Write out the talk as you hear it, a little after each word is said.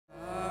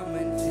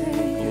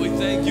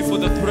Thank you for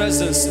the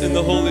presence in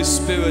the Holy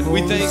Spirit. We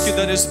thank you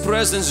that His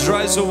presence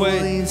drives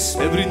away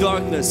every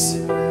darkness.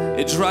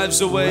 It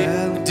drives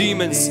away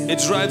demons. It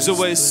drives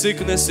away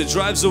sickness. It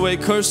drives away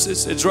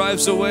curses. It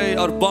drives away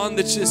our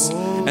bondages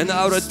and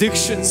our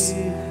addictions.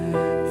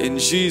 In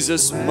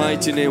Jesus'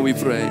 mighty name we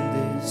pray.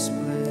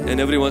 And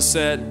everyone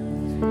said,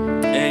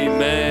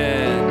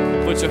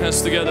 Amen. Put your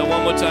hands together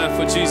one more time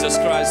for Jesus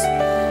Christ.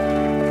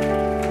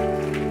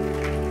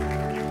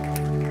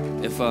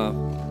 If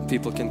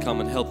people can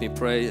come and help me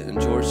pray,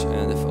 and George,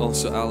 and if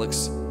also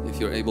Alex, if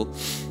you're able,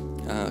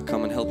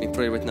 come and help me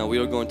pray right now. We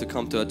are going to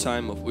come to a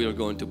time of we are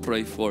going to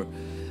pray for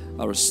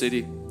our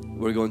city.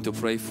 We're going to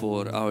pray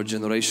for our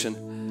generation.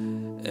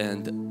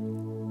 And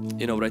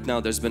you know, right now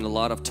there's been a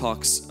lot of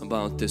talks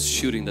about this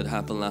shooting that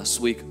happened last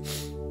week,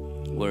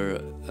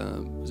 where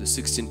there's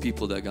 16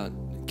 people that got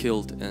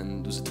killed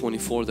and there's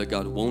 24 that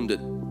got wounded.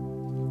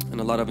 And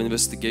a lot of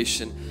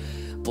investigation,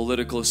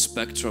 political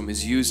spectrum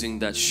is using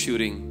that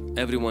shooting,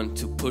 everyone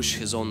to push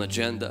his own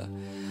agenda.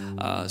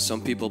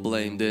 Some people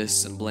blame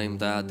this and blame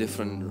that,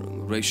 different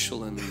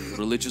racial and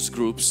religious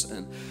groups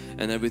and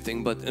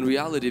everything. But in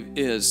reality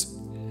is,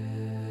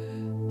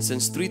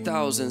 since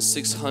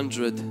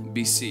 3600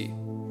 BC,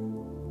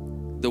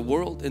 the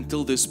world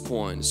until this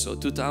point, so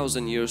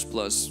 2000 years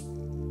plus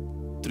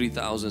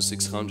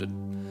 3600,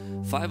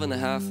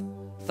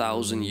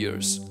 5,500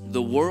 years,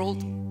 the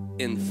world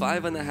in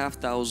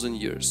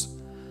 5,500 years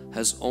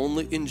has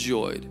only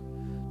enjoyed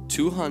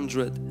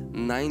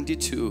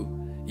 292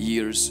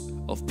 years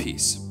of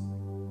peace.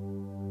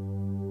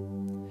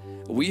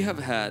 We have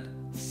had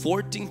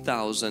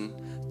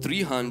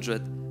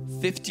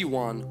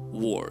 14,351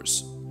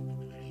 wars.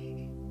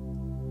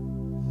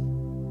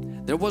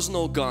 There was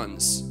no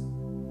guns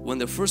when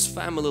the first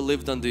family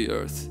lived on the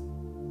earth.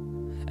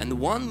 And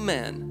one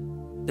man,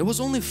 there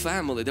was only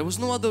family, there was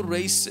no other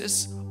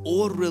races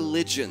or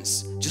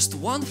religions, just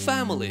one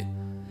family.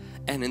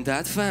 And in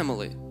that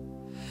family,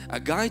 a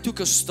guy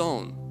took a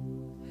stone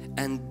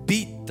and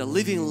beat the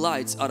living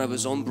lights out of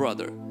his own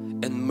brother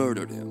and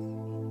murdered him.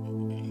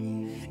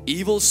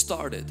 Evil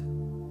started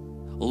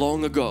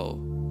long ago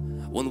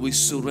when we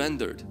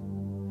surrendered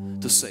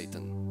to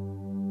Satan.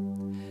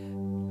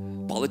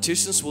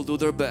 Politicians will do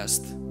their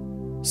best,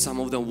 some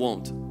of them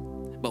won't.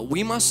 But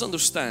we must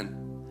understand,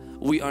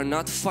 we are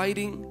not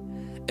fighting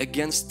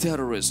against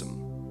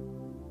terrorism.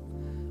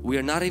 We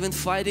are not even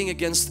fighting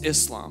against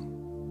Islam.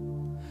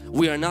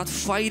 We are not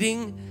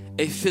fighting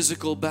a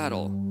physical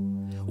battle.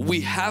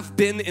 We have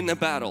been in a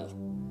battle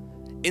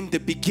in the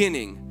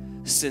beginning,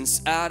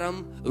 since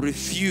Adam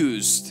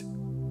refused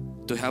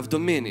to have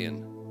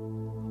dominion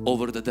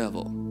over the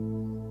devil.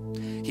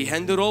 He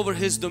handed over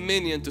his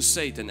dominion to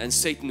Satan, and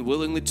Satan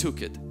willingly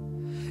took it.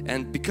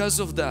 And because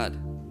of that,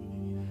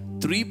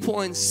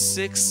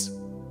 3.6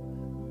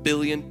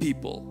 billion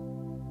people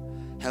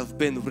have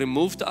been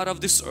removed out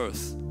of this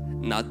earth,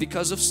 not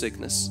because of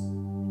sickness,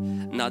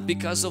 not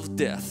because of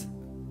death,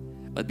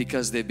 but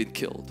because they've been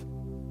killed.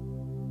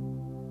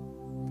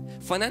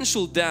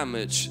 Financial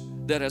damage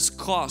that has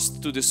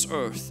caused to this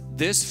earth,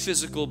 this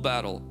physical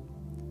battle,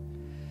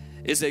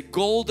 is a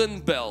golden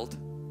belt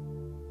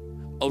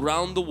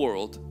around the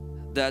world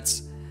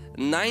that's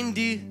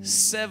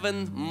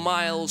 97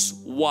 miles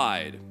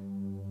wide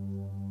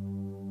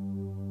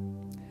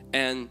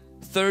and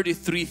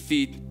 33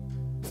 feet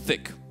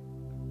thick.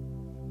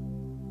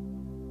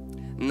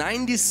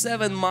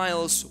 97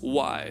 miles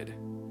wide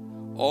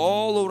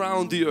all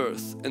around the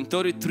earth and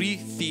 33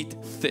 feet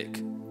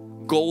thick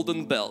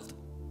golden belt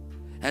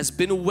has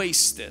been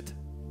wasted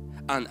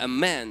on a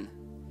man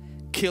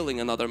killing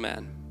another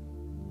man,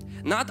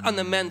 not on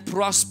a man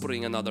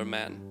prospering another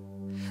man,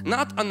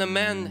 not on a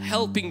man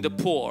helping the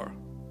poor.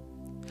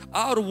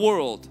 Our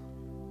world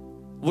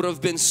would have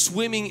been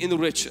swimming in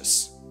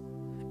riches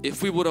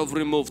if we would have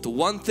removed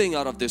one thing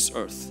out of this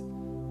earth: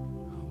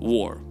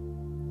 war.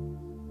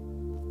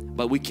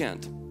 But we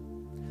can't.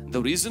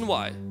 The reason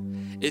why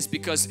is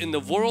because in the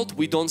world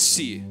we don't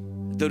see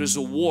there is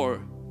a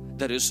war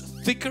that is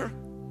thicker,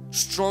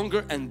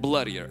 stronger and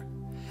bloodier.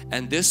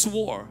 And this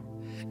war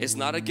is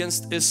not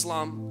against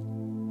Islam,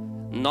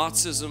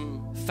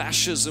 Nazism,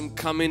 fascism,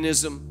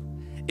 communism.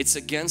 It's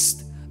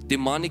against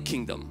demonic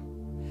kingdom,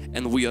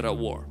 and we are at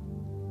war.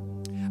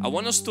 I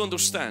want us to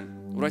understand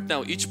right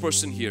now, each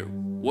person here,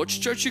 which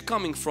church you're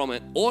coming from,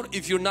 it, or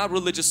if you're not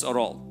religious at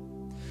all,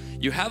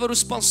 you have a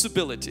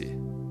responsibility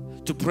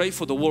to pray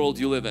for the world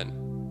you live in,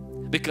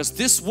 because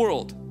this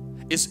world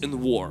is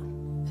in war.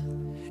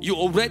 You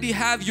already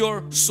have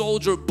your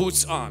soldier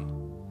boots on,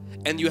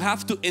 and you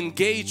have to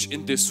engage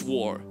in this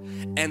war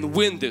and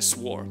win this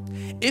war.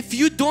 If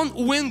you don't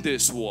win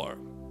this war,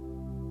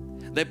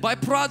 the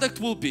byproduct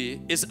will be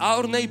is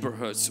our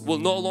neighborhoods will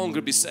no longer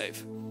be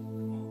safe.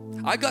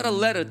 I got a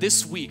letter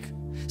this week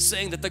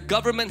saying that the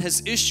government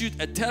has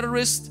issued a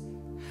terrorist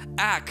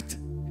act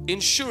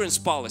insurance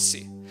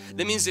policy.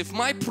 That means if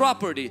my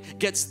property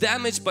gets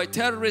damaged by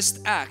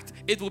terrorist act,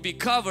 it will be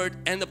covered,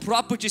 and the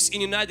properties in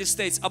the United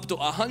States up to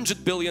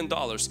 $100 billion.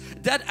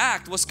 That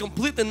act was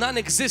completely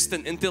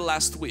non-existent until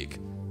last week.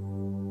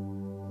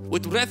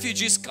 with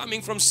refugees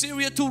coming from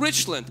Syria to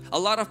Richland, a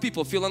lot of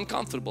people feel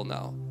uncomfortable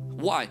now.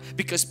 Why?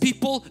 Because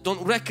people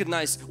don't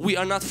recognize we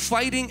are not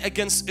fighting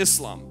against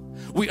Islam.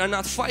 We are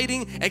not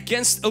fighting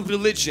against a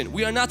religion.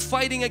 We are not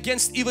fighting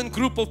against even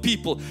group of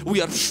people.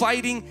 We are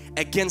fighting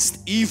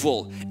against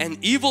evil. And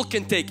evil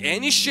can take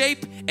any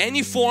shape,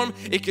 any form.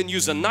 It can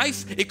use a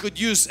knife. It could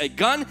use a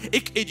gun.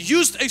 It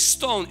used a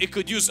stone. It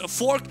could use a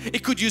fork.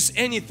 It could use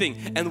anything.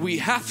 And we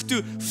have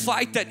to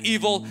fight that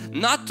evil,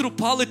 not through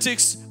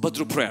politics, but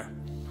through prayer.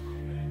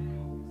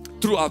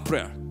 Through our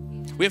prayer.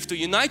 We have to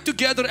unite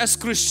together as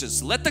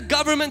Christians. Let the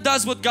government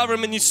does what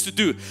government needs to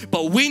do.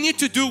 But we need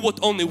to do what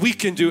only we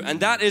can do.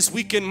 And that is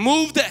we can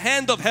move the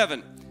hand of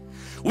heaven.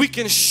 We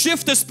can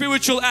shift the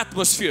spiritual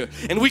atmosphere.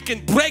 And we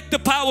can break the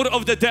power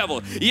of the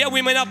devil. Yeah,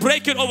 we may not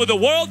break it over the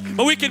world,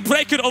 but we can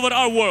break it over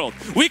our world.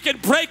 We can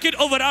break it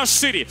over our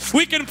city.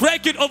 We can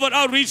break it over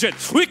our region.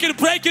 We can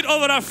break it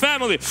over our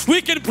family.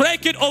 We can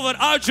break it over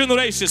our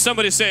generation.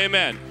 Somebody say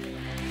amen.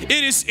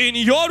 It is in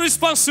your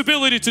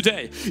responsibility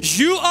today.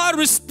 You are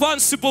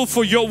responsible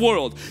for your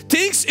world.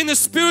 Things in the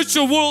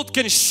spiritual world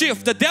can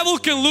shift. The devil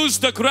can lose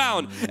the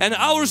ground. And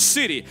our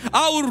city,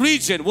 our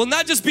region will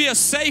not just be a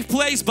safe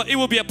place, but it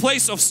will be a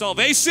place of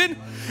salvation.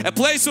 A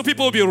place where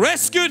people will be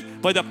rescued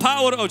by the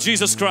power of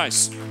Jesus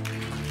Christ.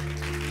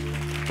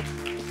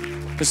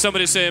 Can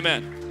somebody say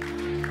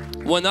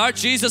amen? When our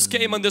Jesus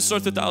came on this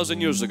earth 2,000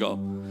 years ago,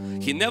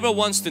 He never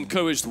once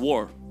encouraged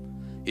war.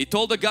 He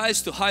told the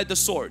guys to hide the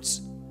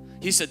swords.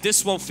 He said,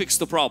 this won't fix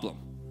the problem.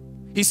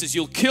 He says,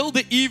 you'll kill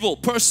the evil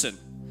person,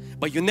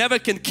 but you never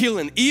can kill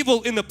an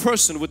evil in the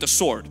person with a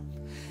sword.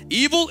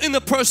 Evil in the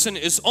person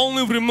is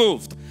only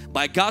removed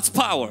by God's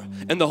power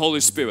and the Holy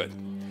Spirit.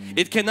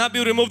 It cannot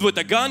be removed with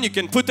a gun. You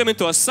can put them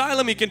into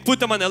asylum. You can put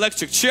them on an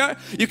electric chair.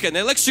 You can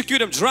electrocute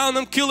them, drown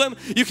them, kill them.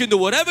 You can do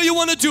whatever you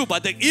want to do,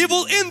 but the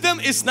evil in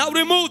them is not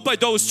removed by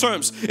those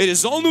terms. It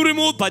is only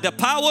removed by the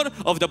power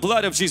of the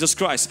blood of Jesus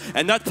Christ.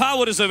 And that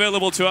power is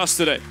available to us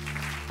today.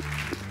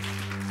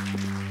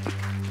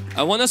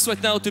 I want us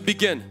right now to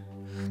begin.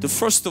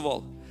 First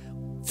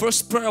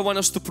prayer I want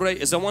us to pray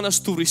is I want us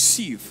to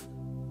receive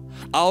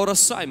our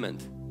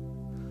assignment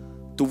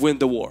to win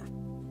the war.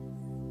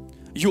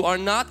 You are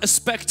not a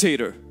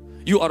spectator.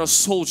 You are a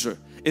soldier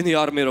in the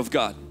army of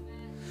God.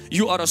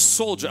 You are a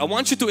soldier. I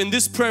want you to in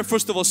this prayer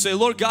first of all say,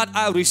 Lord God,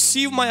 I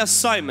receive my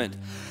assignment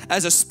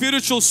as a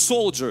spiritual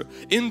soldier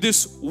in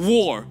this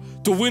war,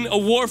 to win a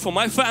war for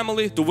my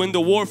family, to win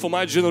the war for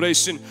my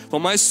generation, for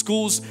my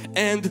schools,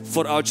 and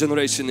for our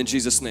generation in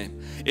Jesus'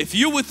 name. If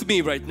you're with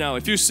me right now,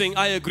 if you're saying,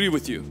 I agree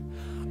with you,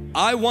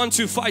 I want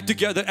to fight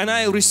together and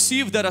I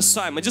receive that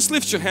assignment, just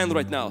lift your hand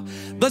right now.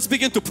 Let's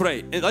begin to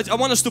pray. I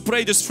want us to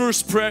pray this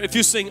first prayer. If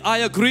you're saying, I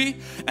agree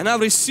and I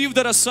receive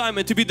that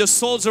assignment to be the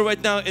soldier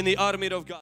right now in the army of God.